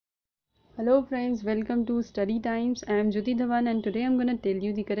Hello friends, welcome to Study Times. I am Jyoti Dhawan and today I'm going to tell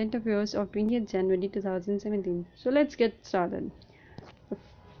you the current affairs of 20th January 2017. So let's get started.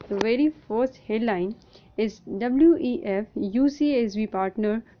 The very first headline is WEF UCSB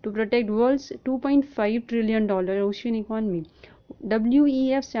partner to protect world's $2.5 trillion ocean economy.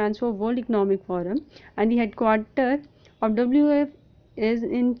 WEF stands for World Economic Forum and the headquarters of WEF is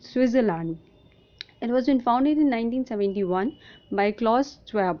in Switzerland. It was been founded in 1971 by Klaus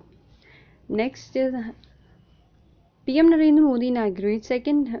Schwab. Next is PM Narendra Modi inaugurated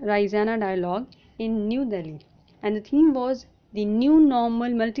second Raisina dialogue in New Delhi, and the theme was the new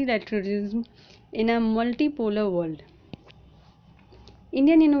normal multilateralism in a multipolar world.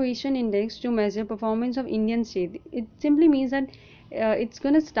 Indian Innovation Index to measure performance of Indian state. It simply means that it's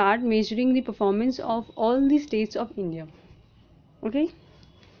going to start measuring the performance of all the states of India. Okay.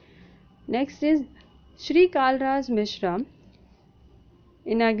 Next is Shri Kalraj Mishra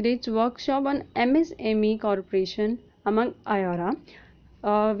inaugurates workshop on MSME corporation among IORA.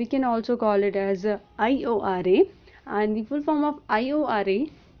 We can also call it as IORA, and the full form of IORA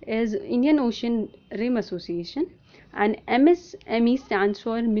is Indian Ocean Rim Association, and MSME stands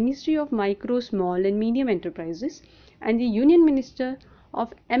for Ministry of Micro, Small and Medium Enterprises, and the Union Minister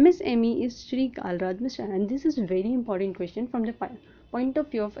of MSME is Shri Kalraj Mishra. And this is a very important question from the point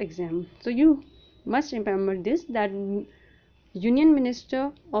of view of exam. So you must remember this, that Union Minister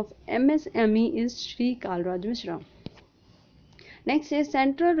of MSME is Shri Kalraj Mishra. Next is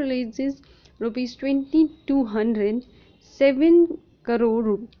Central releases rupees 2207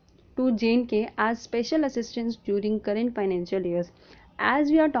 crore to J&K as special assistance during current financial years.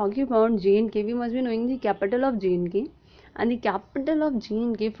 As we are talking about J&K, we must be knowing the capital of J&K, and the capital of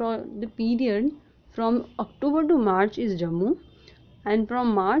J&K for the period from October to March is Jammu, and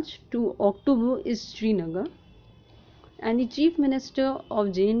from March to October is Srinagar, and the Chief Minister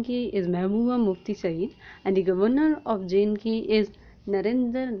of J&K is Mehbooba Mufti Saeed, and the Governor of J&K is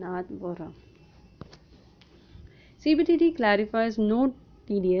Narendra Nath Vora. CBDT clarifies no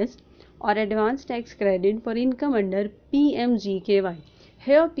TDS or advance tax credit for income under PMGKY.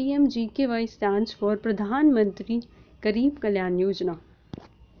 Here PMGKY stands for Pradhan Mantri Garib Kalyan Yojana.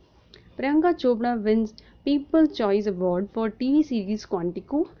 Priyanka Chopra wins People's Choice Award for TV series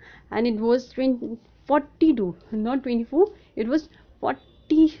Quantico, and it was 42, not 24, it was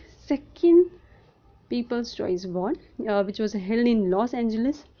 42nd People's Choice Award, which was held in Los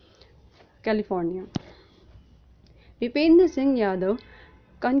Angeles, California. Vipendra Singh Yadav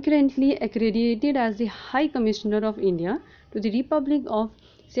concurrently accredited as the High Commissioner of India to the Republic of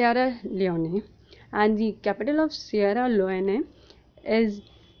Sierra Leone, and the capital of Sierra Leone is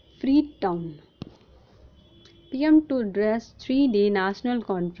Freetown. PM to address 3-day national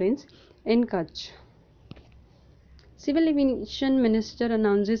conference in Kutch. Civil Aviation Minister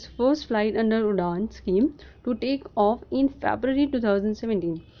announces first flight under Udan scheme to take off in February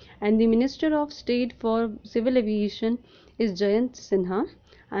 2017, and the Minister of State for Civil Aviation is Jayant Sinha,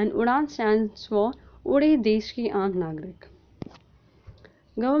 and Udan stands for Ude Desh Ki Aam Nagrik.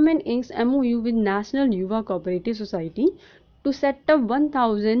 Government inks MOU with National Yuva Cooperative Society to set up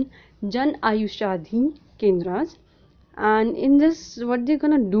 1000 Jan Ayushadhi Kendras, and in this what they're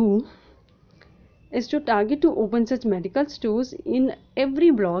gonna do is to target to open such medical stores in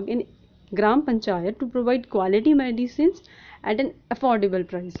every block in Gram Panchayat to provide quality medicines at an affordable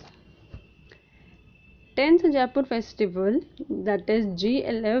price. 10th Jaipur Festival, that is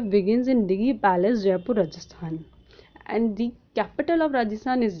GLF, begins in Dighi Palace, Jaipur, Rajasthan. And the capital of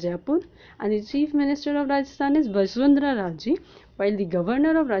Rajasthan is Jaipur, and the Chief Minister of Rajasthan is Vasundhara Raje, while the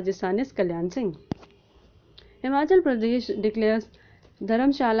Governor of Rajasthan is Kalyan Singh. Himachal Pradesh declares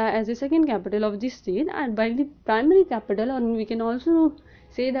Dharamshala as the second capital of the state, and while the primary capital, or we can also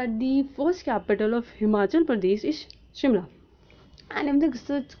say that the first capital of Himachal Pradesh is Shimla. And if the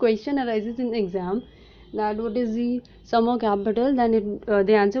such question arises in the exam that what is the summer capital, then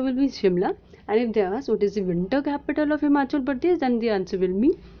the answer will be Shimla. And if they ask what is the winter capital of Himachal Pradesh, then the answer will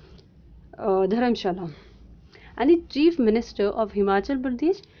be Dharamshala. And the Chief Minister of Himachal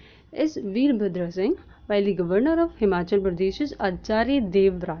Pradesh is Veerbhadra Singh, while the Governor of Himachal Pradesh is Acharya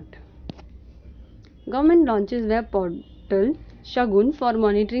Devbrat. Government launches web portal Shagun for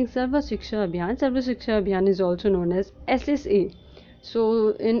monitoring Sarva Shiksha Abhiyan. Sarva Shiksha Abhiyan is also known as SSA. So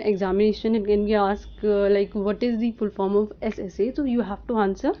in examination it can be asked like what is the full form of SSA, so you have to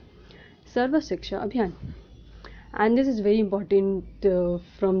answer Sarva Shiksha Abhiyan. And this is very important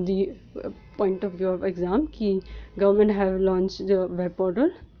from the point of view of exam ki government have launched the web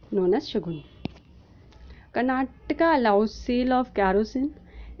portal known as Shagun. Karnataka allows sale of kerosene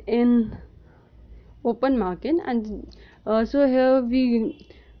in open market, and so here we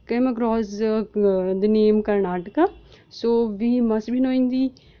came across the name Karnataka, so we must be knowing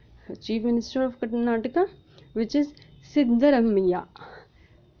the Chief Minister of Karnataka, which is Siddaramaiah,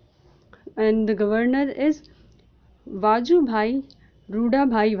 and the governor is Vajubhai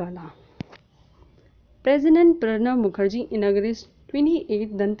Rudabhai Wala. President Pranab Mukherjee inaugurates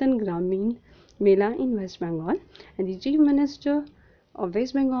 28th Dantan Gramin Mela in West Bengal, and the Chief Minister of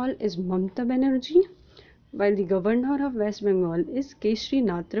West Bengal is Mamata Banerjee, while the Governor of West Bengal is Keshri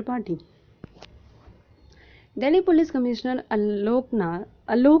Nath Tripathi. Delhi Police Commissioner Alok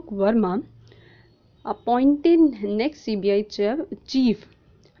Verma appointed next CBI chief,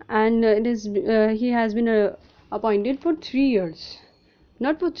 and he has been appointed for 3 years,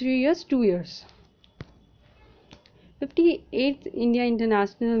 not for 3 years, 2 years. 58th India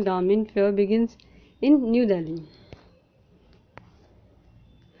International Garment Fair begins in New Delhi.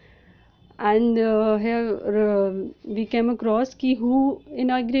 And here we came across who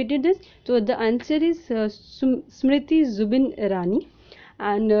inaugurated this. So the answer is Smriti Zubin Irani,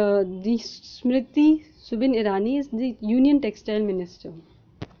 and the Smriti Zubin Irani is the Union Textile Minister.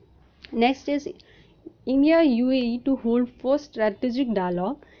 Next is India UAE to hold first strategic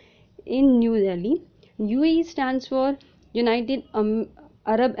dialogue in New Delhi. UAE stands for United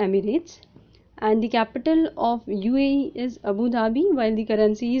Arab Emirates, and the capital of UAE is Abu Dhabi, while the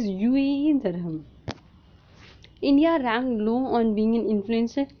currency is UAE dirham. India ranked low on being an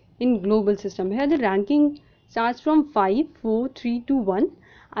influencer in global system. Here the ranking starts from 5, 4, 3, 2, 1,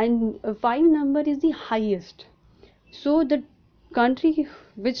 and 5 number is the highest. So the country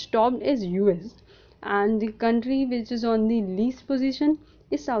which topped is US, and the country which is on the least position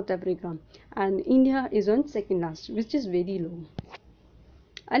is South Africa, and India is on second last, which is very low.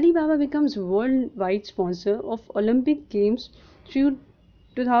 Alibaba becomes worldwide sponsor of Olympic Games through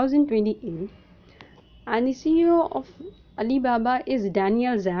 2028, and the CEO of Alibaba is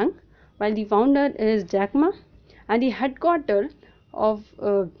Daniel Zhang, while the founder is Jack Ma, and the headquarters of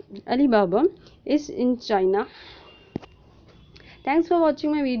Alibaba is in China. Thanks for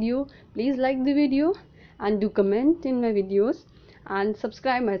watching my video. Please like the video and do comment in my videos and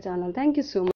subscribe my channel. Thank you so much.